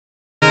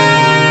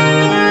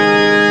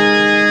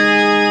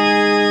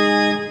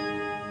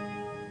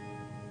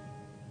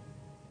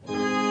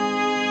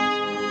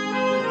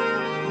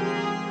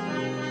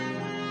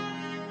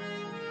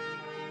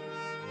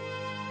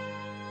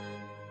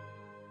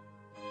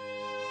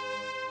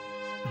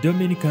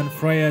Dominican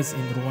Friars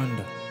in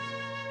Rwanda.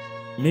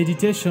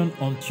 Meditation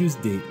on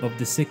Tuesday of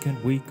the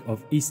second week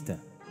of Easter.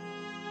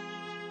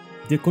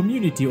 The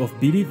community of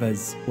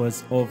believers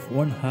was of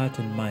one heart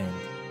and mind.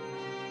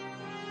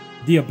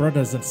 Dear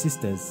brothers and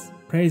sisters,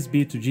 praise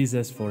be to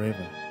Jesus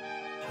forever.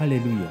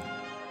 Hallelujah.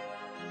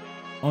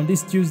 On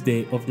this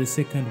Tuesday of the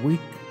second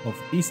week of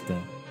Easter,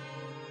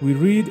 we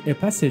read a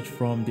passage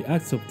from the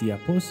Acts of the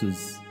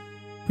Apostles,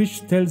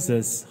 which tells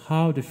us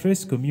how the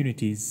first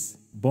communities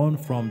born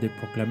from the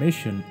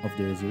proclamation of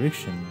the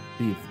resurrection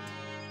lived.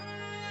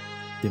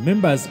 The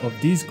members of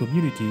these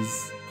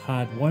communities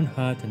had one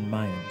heart and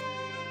mind.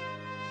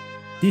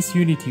 This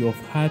unity of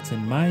hearts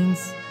and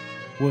minds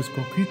was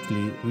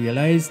concretely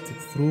realized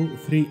through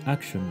three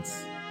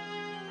actions: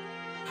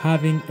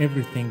 having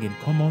everything in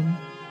common,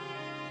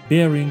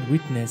 bearing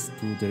witness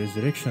to the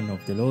resurrection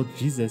of the Lord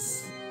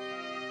Jesus,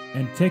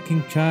 and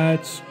taking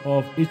charge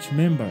of each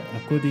member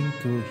according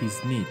to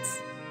his needs.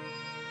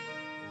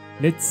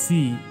 Let's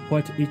see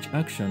what each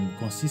action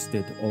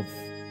consisted of.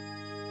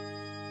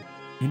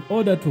 In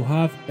order to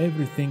have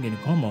everything in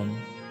common,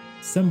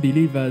 some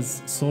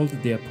believers sold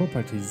their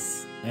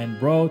properties and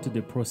brought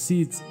the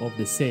proceeds of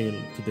the sale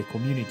to the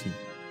community.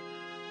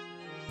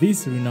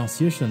 This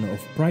renunciation of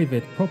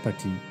private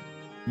property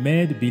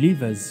made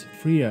believers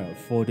freer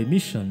for the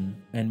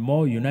mission and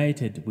more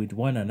united with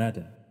one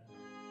another.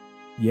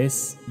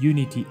 Yes,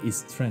 unity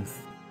is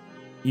strength,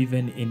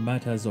 even in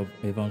matters of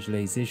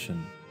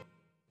evangelization.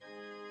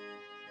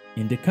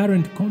 In the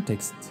current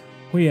context,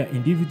 where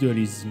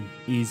individualism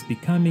is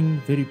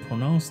becoming very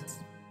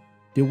pronounced,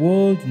 the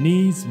world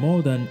needs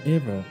more than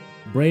ever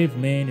brave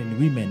men and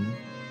women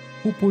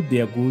who put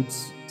their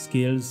goods,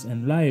 skills,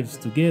 and lives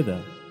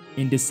together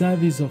in the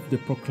service of the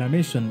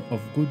proclamation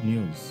of good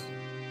news.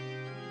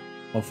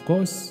 Of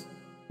course,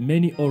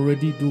 many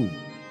already do,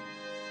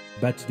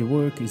 but the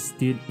work is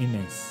still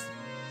immense.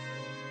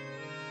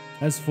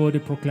 As for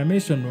the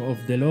proclamation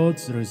of the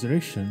Lord's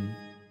resurrection,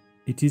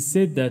 it is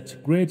said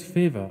that great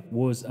favor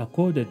was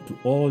accorded to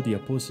all the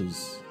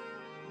apostles.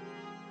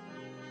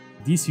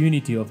 This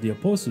unity of the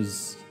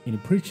apostles in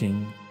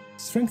preaching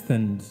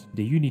strengthened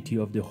the unity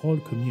of the whole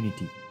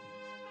community.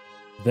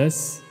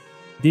 Thus,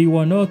 they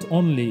were not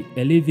only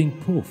a living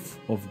proof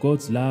of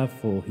God's love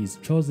for His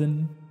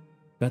chosen,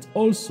 but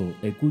also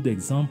a good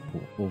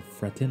example of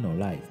fraternal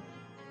life.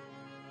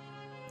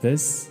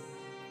 Thus,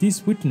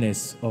 this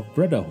witness of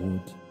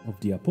brotherhood of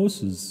the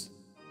apostles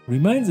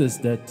reminds us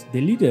that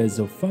the leaders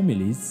of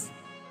families,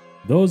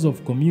 those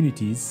of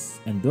communities,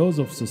 and those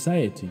of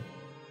society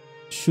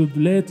should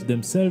let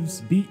themselves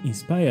be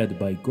inspired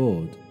by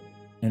God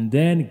and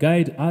then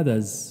guide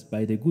others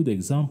by the good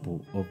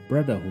example of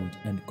brotherhood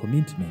and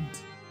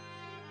commitment.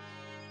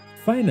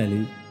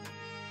 Finally,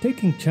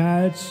 taking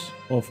charge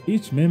of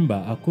each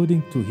member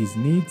according to his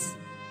needs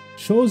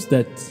shows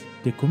that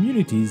the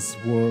communities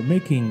were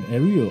making a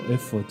real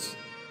effort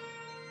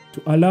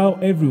to allow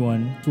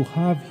everyone to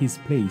have his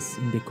place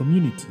in the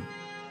community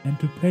and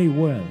to play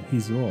well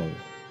his role.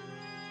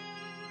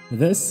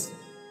 Thus,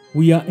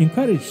 we are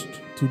encouraged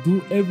to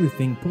do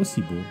everything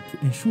possible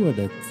to ensure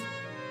that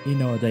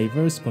in our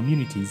diverse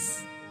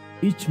communities,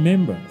 each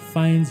member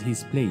finds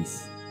his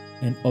place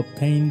and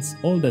obtains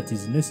all that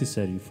is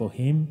necessary for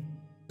him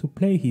to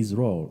play his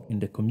role in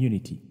the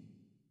community.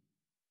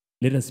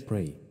 Let us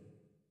pray.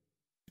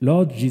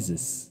 Lord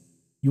Jesus,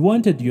 you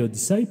wanted your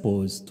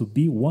disciples to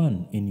be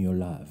one in your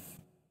love.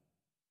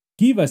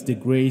 Give us the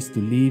grace to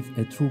live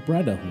a true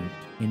brotherhood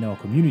in our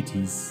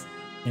communities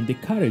and the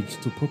courage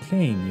to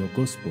proclaim your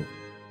gospel.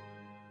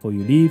 For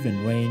you live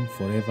and reign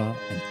forever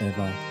and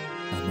ever.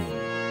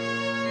 Amen.